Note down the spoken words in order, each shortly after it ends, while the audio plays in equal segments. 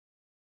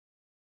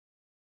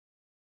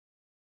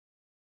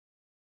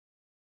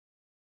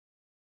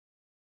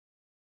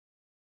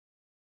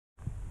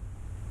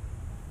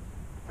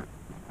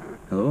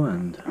Hello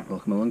and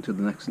welcome along to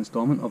the next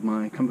instalment of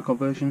my camper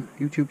conversion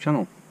YouTube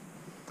channel.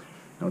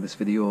 Now this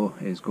video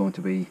is going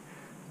to be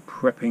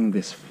prepping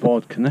this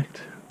Ford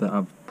Connect that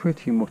I've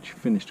pretty much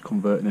finished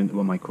converting into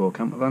a micro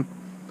camper van,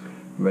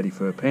 ready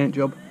for a paint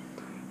job.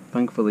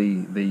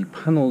 Thankfully the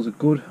panels are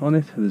good on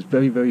it, there's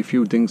very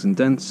few dings and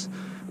dents.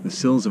 The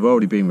sills have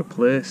already been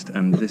replaced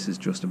and this is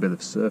just a bit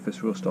of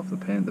surface rust off the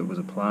paint that was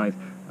applied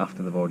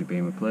after they've already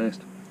been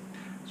replaced.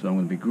 So I'm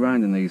going to be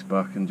grinding these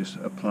back and just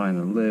applying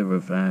a layer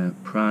of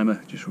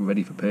primer just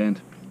ready for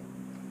paint.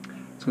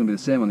 It's going to be the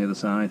same on the other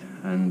side,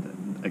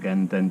 and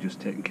again then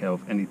just taking care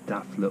of any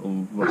daft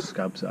little rust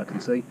scabs that I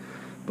can see.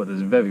 But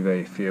there's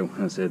very few.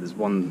 As I say, there's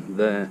one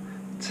there,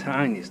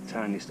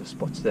 tiniest of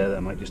spots there that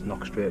I might just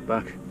knock straight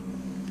back.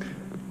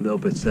 Little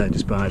bits there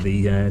just by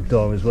the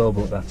door as well,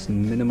 but that's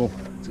minimal.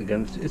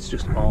 Again, it's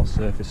just all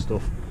surface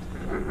stuff.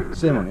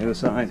 Same on the other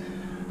side.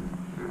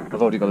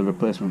 I've already got a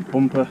replacement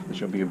bumper. There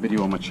should be a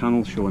video on my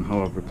channel showing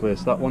how I've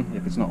replaced that one.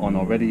 If it's not on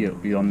already, it'll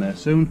be on there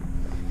soon.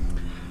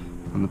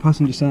 On the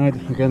passenger side,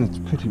 again, it's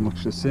pretty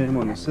much the same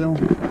on the sill.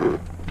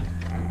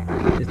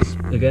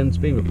 It's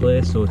been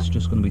replaced, so it's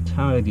just going to be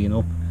tidying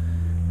up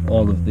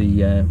all of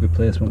the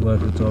replacement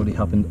work that's already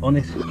happened on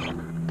it.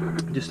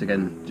 Just to get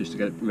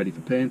it ready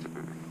for paint.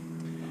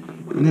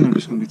 And then I'm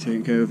just going to be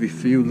taking care of a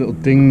few little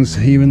dings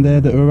here and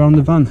there that are around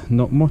the van.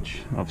 Not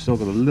much. I've still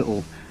got a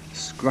little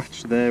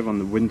scratch there on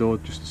the window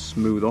just to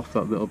smooth off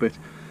that little bit.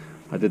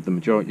 I did the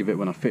majority of it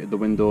when I fitted the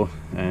window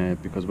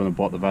because when I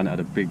bought the van it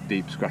had a big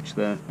deep scratch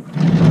there,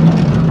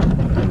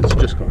 and it's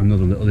just got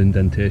another little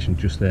indentation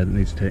just there that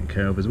needs taken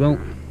care of as well.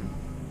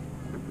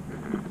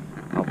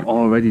 I've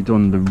already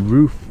done the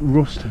roof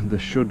rust. There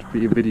should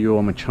be a video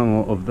on my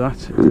channel of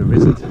that. If there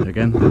isn't,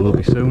 again there will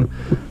be soon.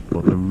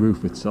 But the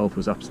roof itself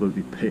was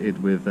absolutely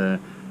pitted with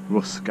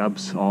rust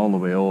scabs all the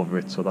way over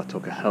it, so that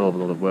took a hell of a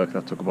lot of work.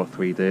 That took about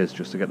 3 days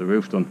just to get the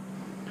roof done.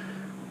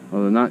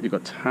 Other than that, you've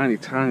got tiny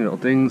little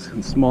dings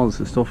and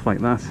smallest stuff like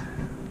that.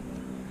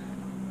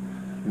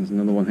 There's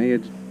another one here,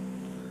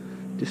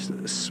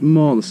 just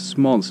smallest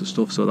of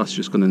stuff, so that's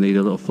just going to need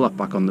a little flat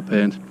back on the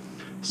paint,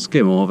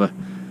 skim over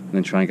and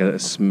then try and get it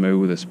as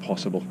smooth as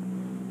possible.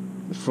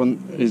 The front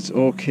is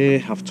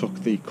okay. I've took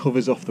the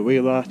covers off the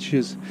wheel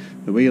arches.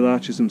 The wheel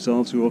arches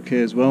themselves are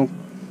okay as well.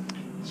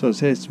 So I'd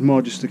say it's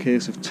more just a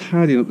case of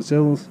tidying up the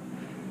sills,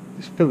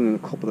 just filling in a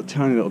couple of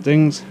tiny little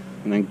dings,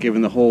 and then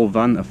giving the whole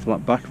van a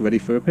flat back ready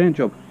for a paint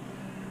job.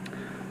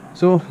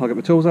 So I'll get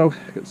my tools out,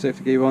 get the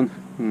safety gear on,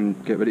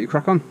 and get ready to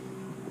crack on.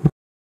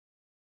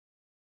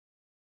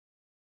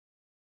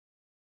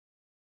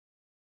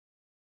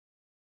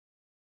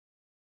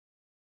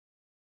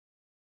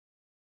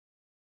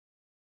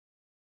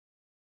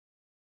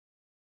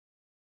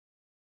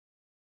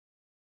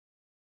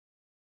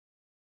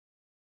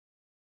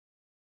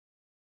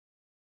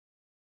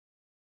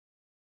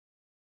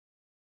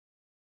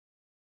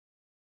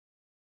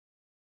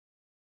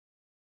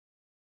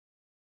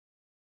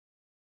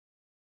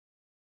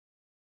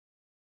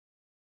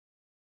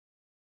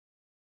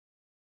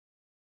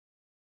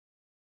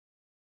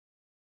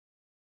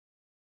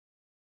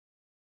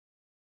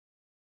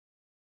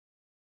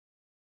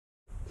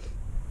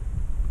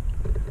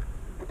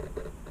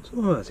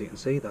 So as you can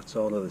see, that's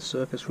all of the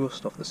surface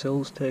rust off the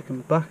sills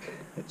taken back.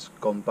 It's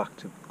gone back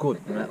to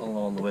good metal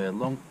all the way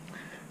along.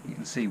 You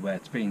can see where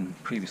it's been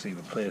previously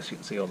replaced, you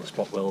can see all the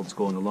spot welds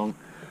going along.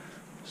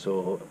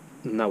 So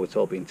now it's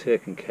all been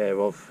taken care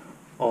of.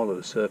 All of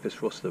the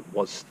surface rust that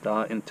was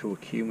starting to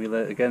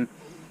accumulate again,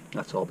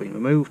 that's all been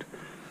removed.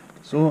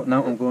 So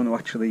now I'm going to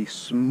actually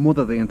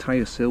smother the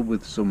entire sill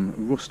with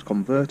some rust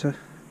converter.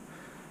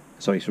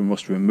 Sorry, some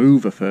rust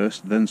remover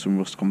first, then some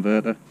rust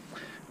converter.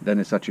 Then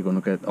it's actually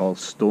going to get all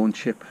stone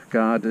chip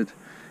guarded,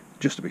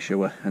 just to be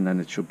sure, and then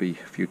it should be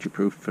future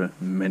proof for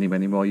many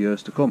more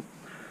years to come.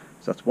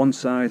 So that's one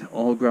side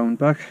all ground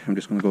back. I'm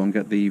just going to go and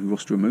get the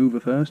rust remover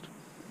first,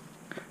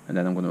 and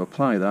then I'm going to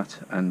apply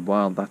that, and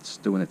while that's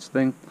doing its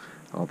thing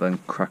I'll then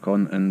crack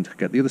on and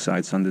get the other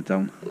side sanded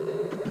down.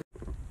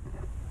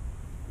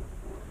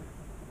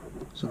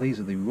 So these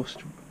are the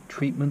rust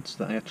treatments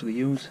that I actually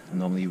use. I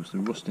normally use the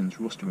Rustins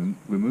rust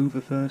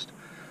remover first.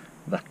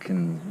 That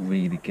can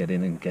really get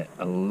in and get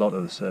a lot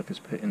of the surface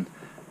pitting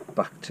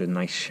back to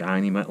nice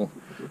shiny metal,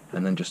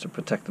 and then just to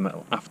protect the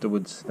metal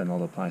afterwards, then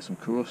I'll apply some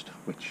Kurust,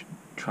 which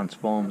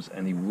transforms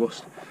any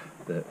rust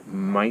that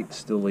might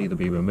still either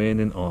be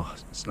remaining, or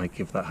it's like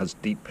if that has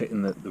deep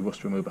pitting that the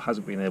rust remover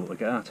hasn't been able to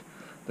get at,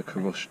 the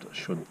Kurust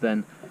should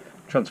then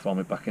transform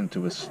it back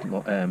into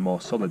a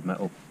more solid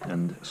metal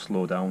and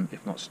slow down,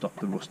 if not stop,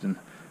 the rusting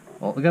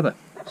altogether.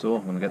 So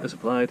I'm going to get this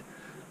applied,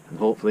 and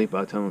hopefully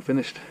by the time I'm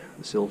finished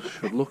the sill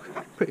should look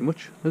pretty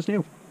much as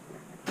new.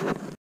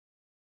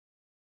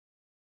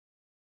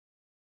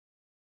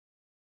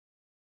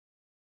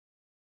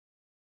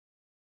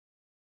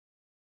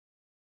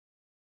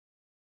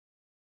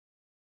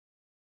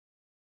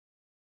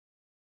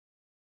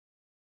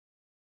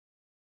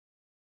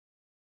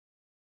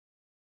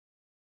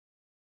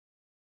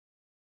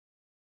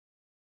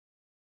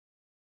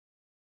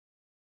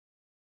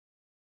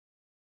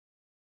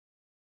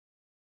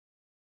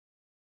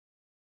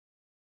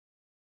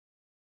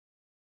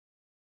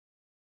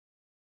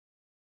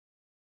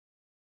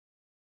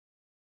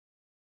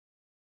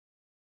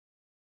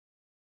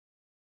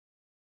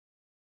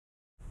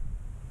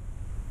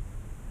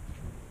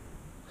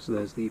 So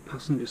there's the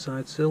passenger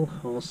side sill,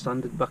 all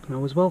sanded back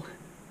now as well.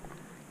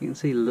 You can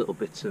see little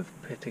bits of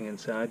pitting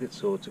inside it,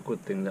 so it's a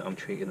good thing that I'm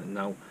treating it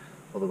now,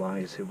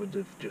 otherwise it would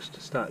have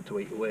just started to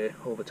eat away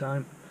over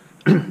time.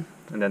 And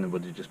then it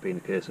would have just been a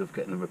case of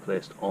getting them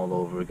replaced all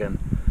over again,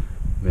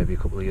 maybe a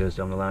couple of years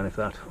down the line if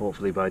that.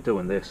 Hopefully by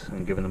doing this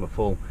and giving them a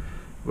full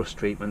rust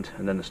treatment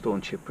and then a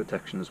stone chip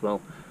protection as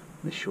well,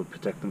 this should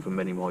protect them for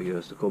many more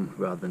years to come,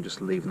 rather than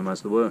just leaving them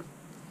as they were.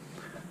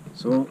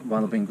 So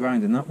while I've been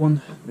grinding that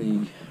one,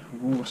 the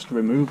rust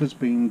remover's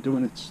been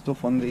doing its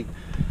stuff on the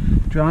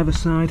driver's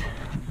side,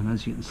 and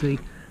as you can see,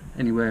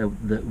 anywhere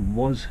that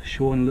was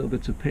showing little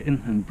bits of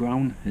pitting and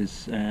brown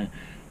is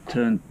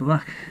turned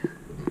black.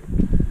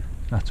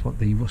 That's what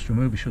the rust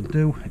remover should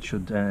do. It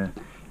should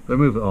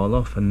remove it all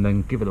off and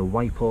then give it a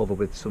wipe over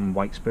with some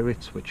white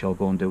spirits, which I'll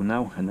go and do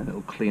now, and then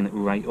it'll clean it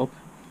right up.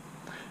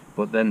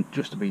 But then,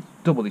 just to be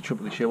doubly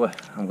triply sure,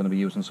 I'm going to be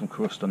using some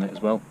Kurust on it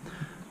as well,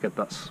 get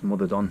that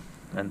smothered on,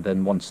 and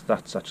then once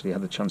that's actually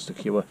had a chance to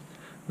cure,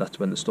 that's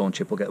when the stone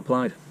chip will get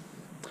applied.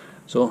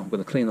 So I'm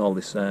going to clean all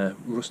this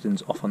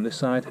Rustins off on this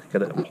side,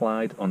 get it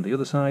applied on the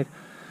other side,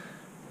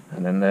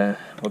 and then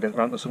we'll get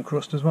around to some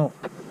Kurust as well.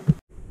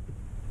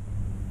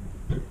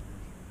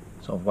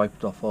 So I've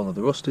wiped off all of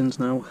the Rustins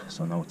now,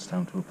 so now it's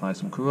time to apply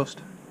some Kurust.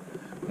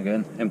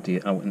 Again, empty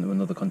it out into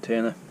another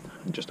container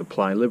and just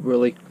apply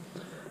liberally.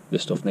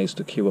 This stuff needs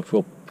to cure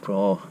for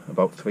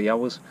about 3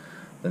 hours,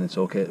 then it's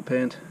okay to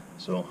paint.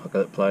 So I'll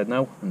get it applied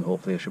now, and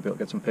hopefully I should be able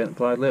to get some paint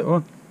applied later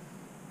on.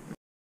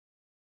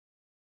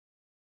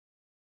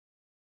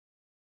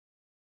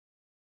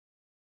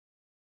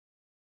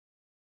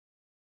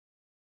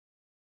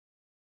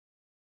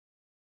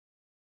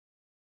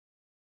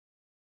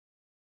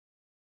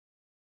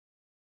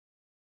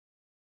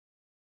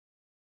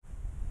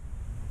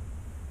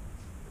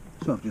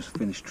 So I've just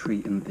finished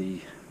treating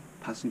the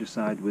passenger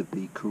side with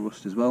the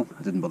Kurust as well.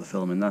 I didn't bother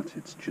filming that,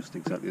 it's just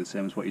exactly the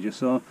same as what you just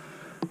saw.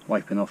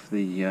 Wiping off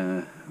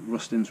the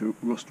rust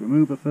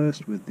remover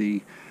first with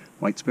the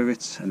white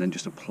spirits, and then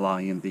just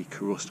applying the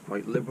Kurust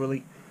quite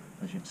liberally.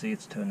 As you can see,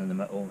 it's turning the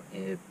metal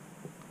a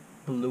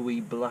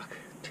bluey black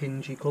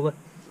tingy colour.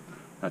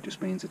 That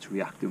just means it's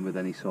reacting with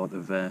any sort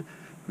of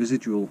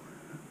residual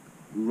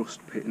rust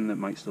pitting that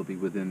might still be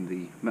within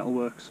the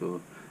metalwork.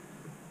 So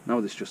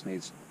now this just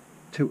needs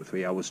 2 to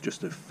 3 hours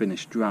just to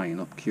finish drying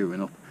up,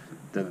 curing up.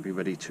 Then it'll be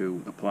ready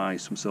to apply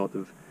some sort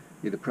of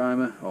either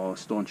primer or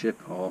stone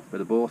chip or a bit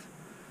of both.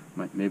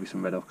 Maybe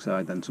some red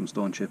oxide, then some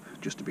stone chip,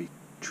 just to be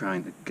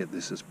trying to get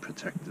this as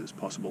protected as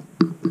possible.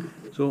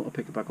 So I'll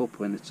pick it back up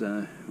when it's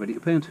ready to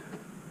paint.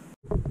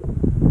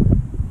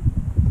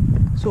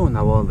 So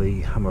now all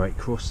the Hammerite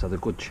Kurust had a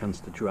good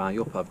chance to dry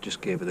up. I've just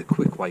gave it a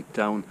quick wipe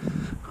down.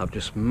 I've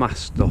just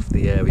masked off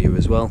the area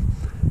as well,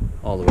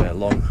 all the way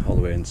along, all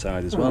the way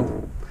inside as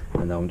well.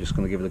 And now I'm just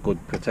going to give it a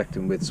good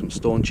protecting with some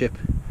stone chip.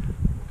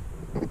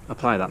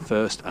 Apply that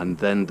first, and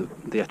then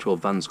the actual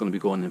van's going to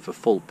be going in for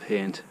full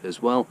paint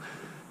as well.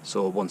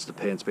 So once the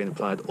paint's been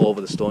applied over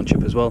the stone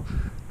chip as well,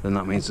 then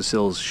that means the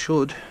sills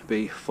should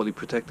be fully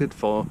protected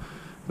for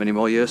many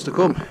more years to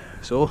come.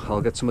 So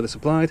I'll get some of this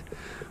applied.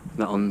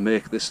 That'll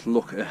make this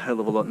look a hell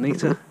of a lot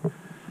neater,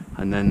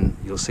 and then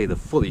you'll see the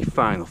fully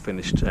final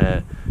finished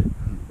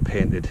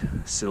painted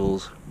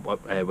sills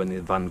when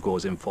the van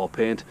goes in for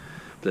paint.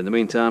 But in the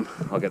meantime,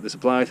 I'll get this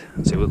applied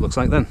and see what it looks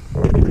like then.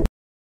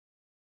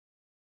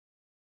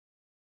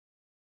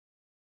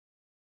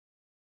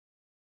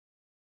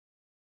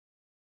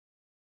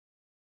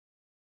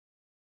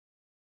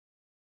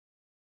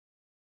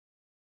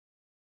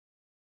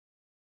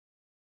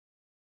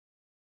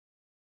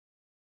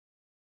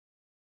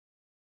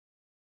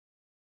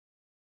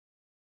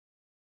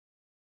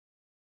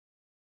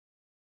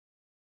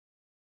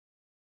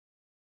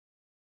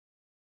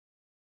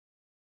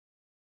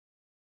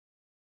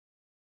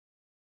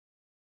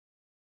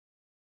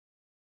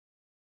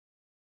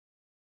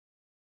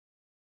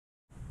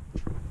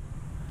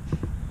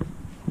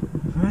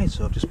 Right,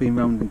 so I've just been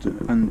round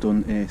and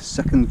done a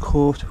second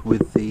coat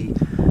with the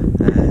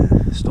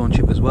stone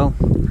chip as well.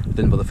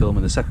 Didn't bother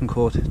filming the second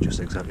coat, just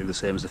exactly the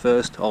same as the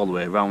first, all the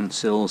way around,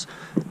 sills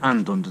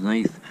and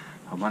underneath.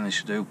 I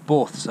managed to do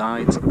both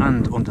sides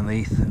and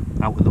underneath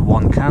out of the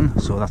one can,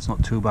 so that's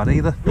not too bad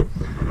either.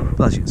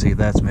 But as you can see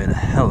there, it's made a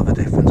hell of a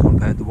difference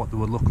compared to what they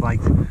would look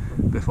like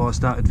before I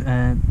started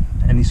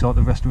any sort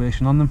of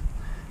restoration on them.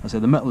 As I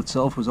said, the metal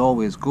itself was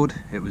always good,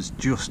 it was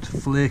just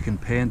flaking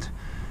paint.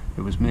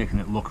 It was making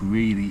it look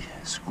really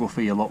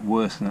scruffy, a lot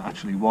worse than it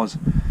actually was.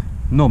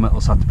 No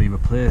metals had to be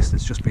replaced,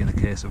 it's just been a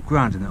case of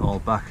grinding it all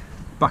back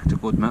to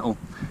good metal,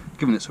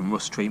 giving it some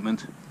rust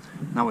treatment.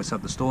 Now it's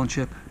had the stone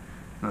chip,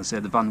 and as I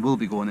said, the van will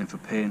be going in for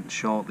paint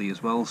shortly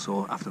as well,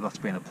 so after that's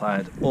been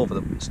applied over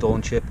the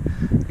stone chip,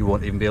 you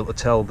won't even be able to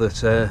tell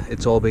that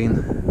it's all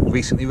been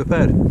recently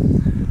repaired.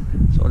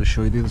 So I'll just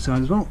show you the other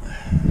side as well.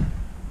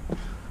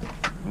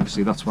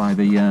 Obviously that's why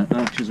the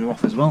arches are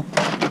off as well.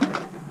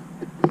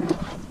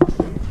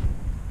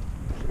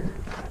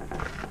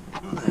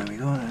 There we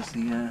go, there's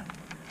the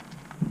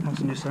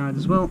passenger side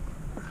as well,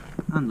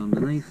 and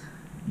underneath.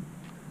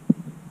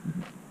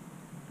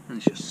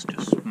 He's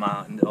just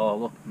smartened it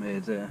all up.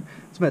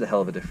 It's made a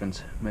hell of a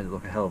difference. Made it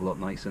look a hell of a lot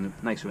nicer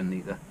and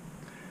neater.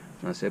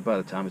 And I say by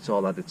the time it's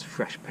all had its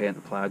fresh paint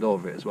applied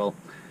over it as well,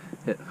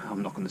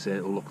 I'm not going to say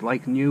it'll look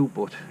like new,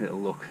 but it'll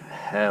look a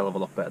hell of a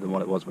lot better than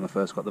what it was when I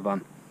first got the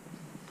van.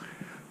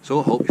 So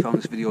I hope you found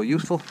this video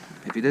useful.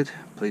 If you did,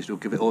 please do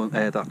give it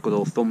that good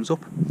old thumbs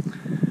up.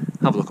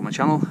 Have a look at my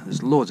channel.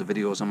 There's loads of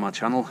videos on my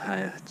channel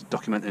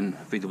documenting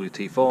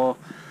VWT4,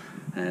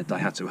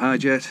 Daihatsu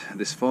Hijet,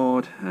 this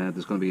Ford,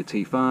 there's going to be a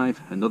T5,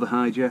 another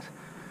Hijet.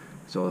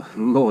 So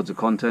loads of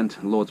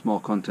content, loads more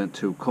content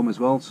to come as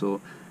well.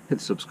 So hit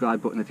the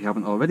subscribe button if you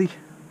haven't already.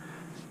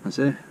 And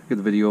say, give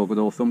the video a good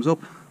old thumbs up,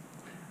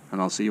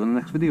 and I'll see you in the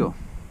next video.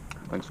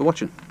 Thanks for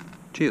watching.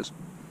 Cheers.